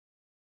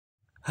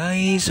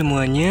Hai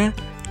semuanya,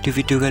 di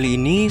video kali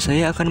ini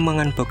saya akan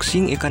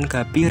mengunboxing ikan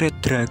guppy red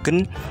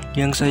dragon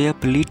yang saya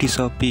beli di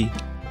Shopee.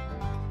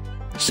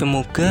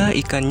 Semoga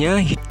ikannya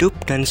hidup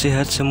dan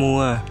sehat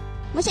semua.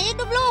 Masih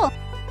hidup loh.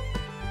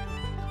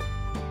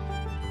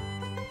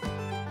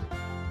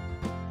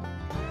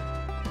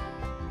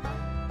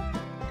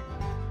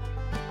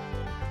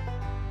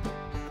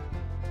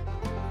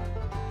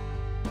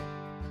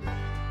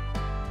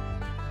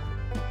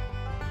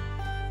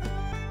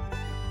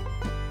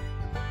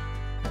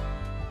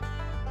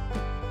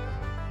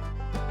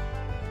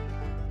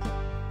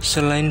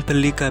 Selain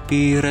beli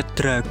guppy red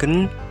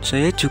dragon,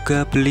 saya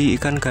juga beli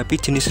ikan guppy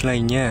jenis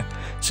lainnya,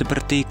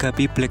 seperti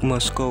guppy black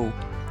Moscow.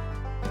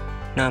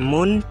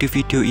 Namun di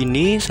video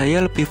ini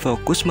saya lebih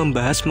fokus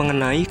membahas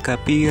mengenai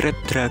guppy red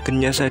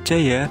dragonnya saja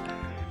ya.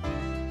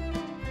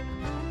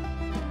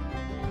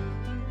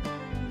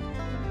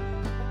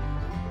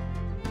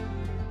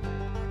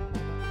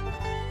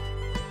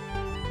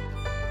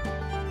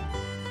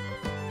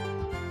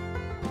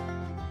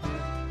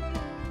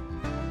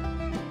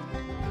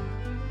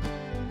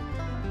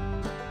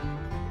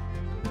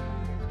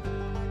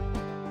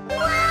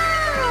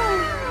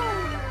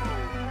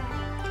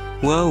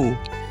 Wow,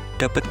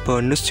 dapat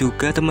bonus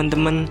juga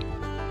teman-teman.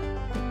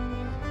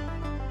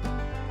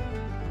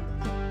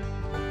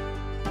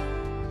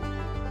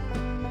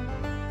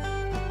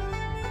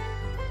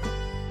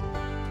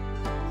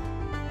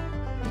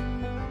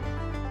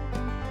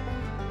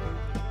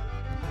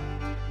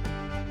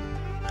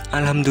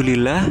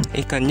 Alhamdulillah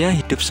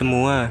ikannya hidup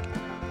semua.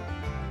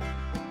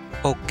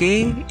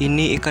 Oke,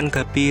 ini ikan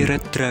guppy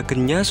red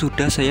dragonnya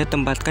sudah saya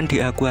tempatkan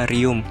di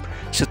akuarium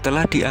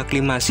setelah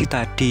diaklimasi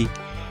tadi.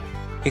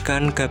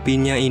 Ikan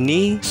guppy-nya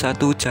ini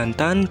satu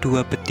jantan,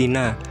 dua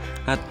betina,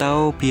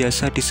 atau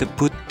biasa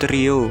disebut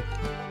trio.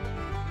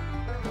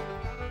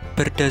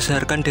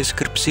 Berdasarkan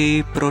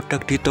deskripsi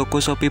produk di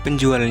toko Shopee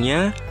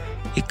penjualnya,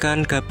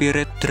 ikan guppy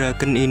red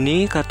dragon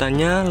ini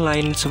katanya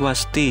lain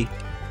Swasti.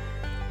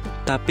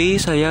 Tapi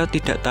saya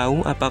tidak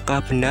tahu apakah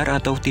benar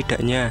atau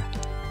tidaknya.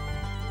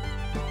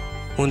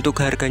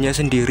 Untuk harganya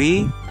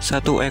sendiri,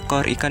 satu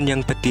ekor ikan yang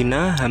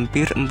betina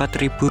hampir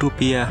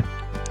Rp4.000.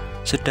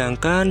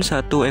 Sedangkan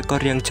satu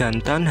ekor yang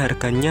jantan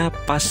harganya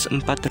pas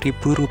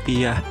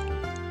Rp4.000.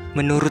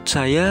 Menurut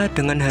saya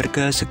dengan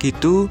harga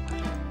segitu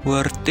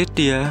worth it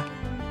ya.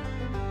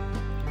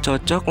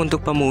 Cocok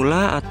untuk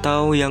pemula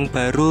atau yang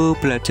baru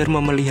belajar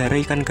memelihara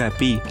ikan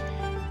guppy.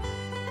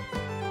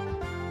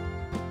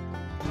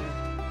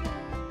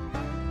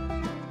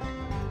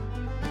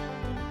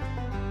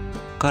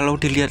 Kalau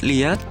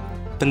dilihat-lihat,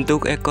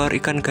 bentuk ekor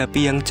ikan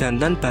guppy yang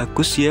jantan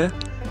bagus ya.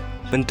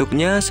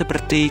 Bentuknya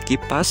seperti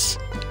kipas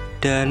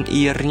dan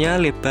earnya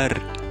lebar.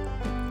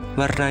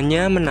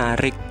 Warnanya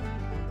menarik.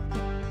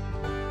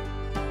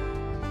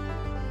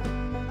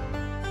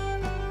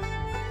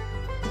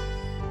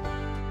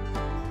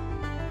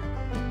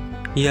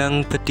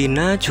 Yang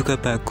betina juga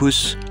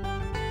bagus,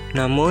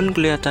 namun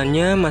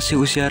kelihatannya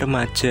masih usia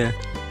remaja.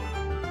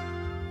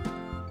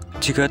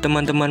 Jika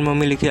teman-teman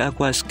memiliki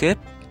aquascape,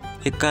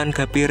 ikan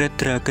guppy red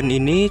dragon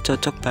ini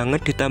cocok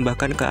banget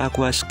ditambahkan ke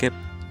aquascape.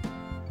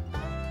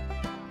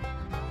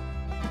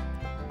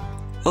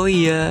 Oh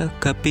iya,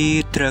 guppy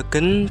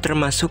dragon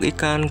termasuk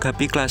ikan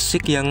guppy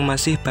klasik yang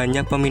masih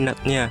banyak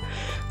peminatnya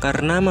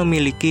karena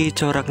memiliki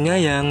coraknya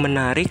yang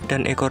menarik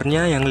dan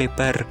ekornya yang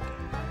lebar,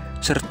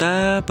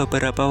 serta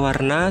beberapa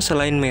warna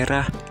selain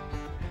merah,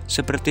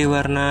 seperti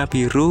warna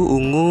biru,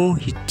 ungu,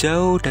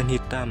 hijau, dan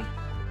hitam.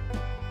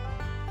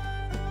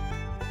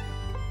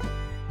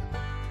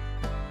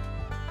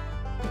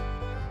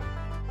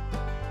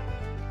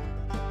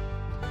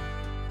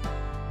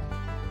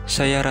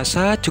 Saya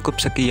rasa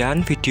cukup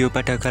sekian video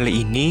pada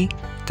kali ini.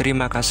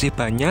 Terima kasih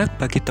banyak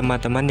bagi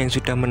teman-teman yang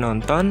sudah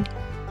menonton.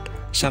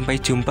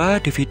 Sampai jumpa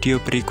di video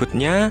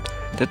berikutnya.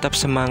 Tetap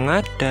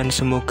semangat dan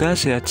semoga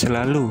sehat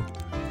selalu.